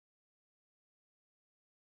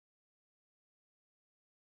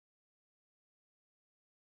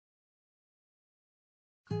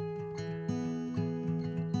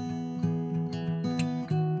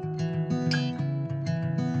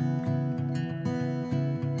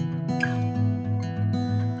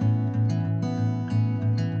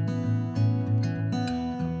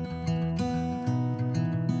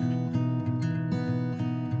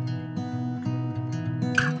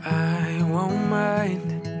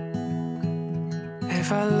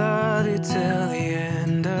if I love you till the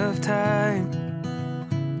end of time,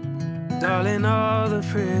 darling, all the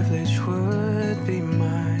privilege would be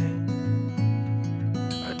mine.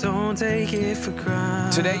 I don't take it for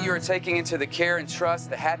granted. Today you are taking into the care and trust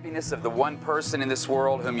the happiness of the one person in this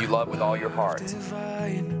world whom you love with all your heart.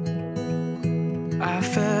 I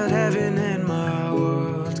felt heaven and my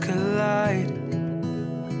world collide.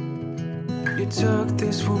 You took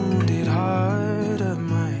this wounded heart of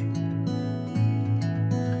mine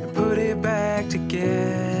and put it back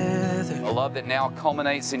together. A love that now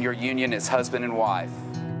culminates in your union as husband and wife.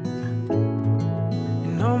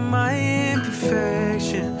 You know my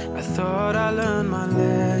imperfection, I thought I learned my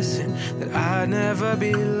lesson, that I'd never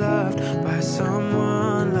be loved by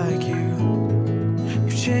someone like you.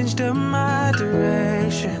 You've changed up my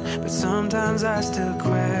direction, but sometimes I still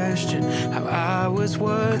question how I was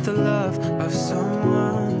worth the love of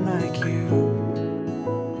someone like you.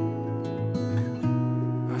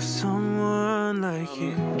 Of someone like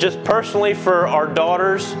you. Just personally for our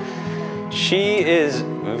daughters, she is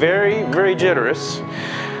very, very generous.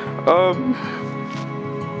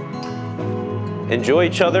 Enjoy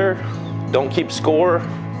each other, don't keep score,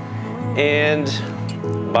 and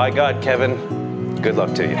by God, Kevin, good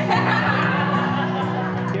luck to you.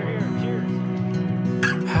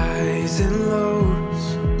 Highs and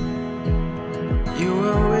lows, you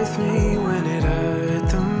were with me when it hurt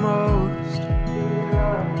the most.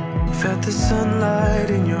 Felt the sunlight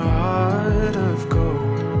in your heart of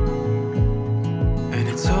gold, and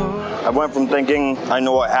it's all. I went from thinking I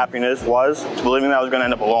knew what happiness was to believing that I was going to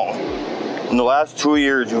end up alone. In the last 2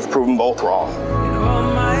 years, you've proven both wrong. In all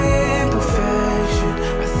my imperfection,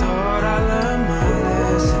 I thought I learned my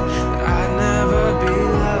lesson, that I'd never be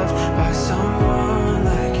loved by someone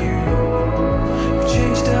like you. You've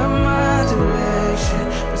changed up my direction,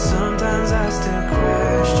 but sometimes I still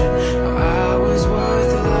question how I was worth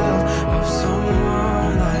the love of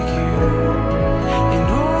someone like you. In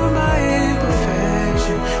all my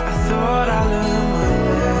imperfection, I thought I learned my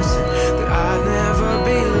lesson, that I'd never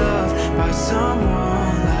be loved by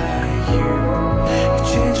someone like you. You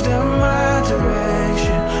changed up my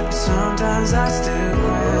direction, but sometimes I still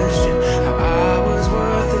question how I was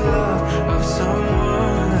worth the love of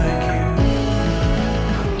someone like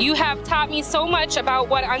you. You have taught me so much about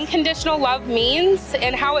what unconditional love means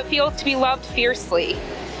and how it feels to be loved fiercely.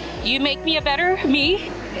 You make me a better me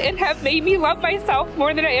and have made me love myself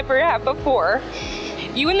more than I ever have before.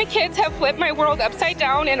 You and the kids have flipped my world upside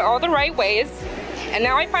down in all the right ways. And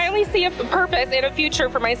now I finally see a purpose and a future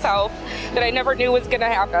for myself that I never knew was gonna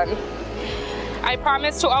happen. I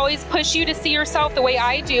promise to always push you to see yourself the way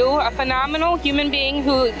I do, a phenomenal human being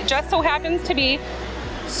who just so happens to be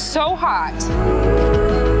so hot.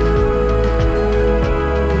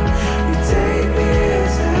 You take me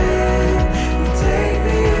as I am, you take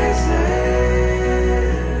me as I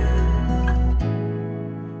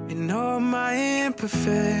am. In all my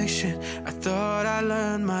imperfection, I thought I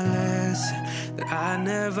learned my lesson, that I'd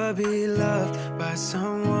never be loved by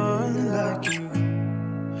someone like you.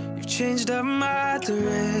 You've changed up my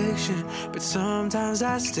direction, but sometimes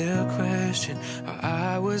I still question how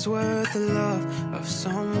I was worth the love of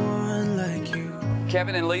someone like you.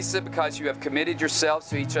 Kevin and Lisa, because you have committed yourselves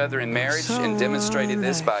to each other in marriage and demonstrated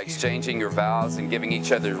this by exchanging your vows and giving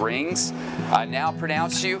each other rings, I now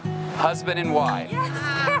pronounce you husband and wife.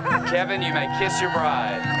 Yes. Kevin, you may kiss your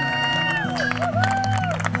bride.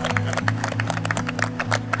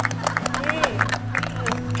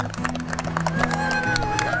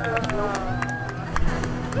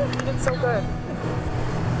 So good.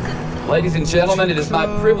 Ladies and gentlemen, it is my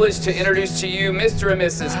privilege to introduce to you Mr. and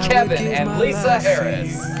Mrs. Kevin and Lisa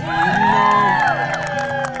Harris.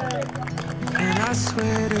 And I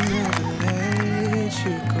swear to never let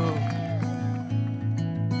you go,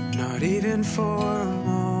 not even for a moment.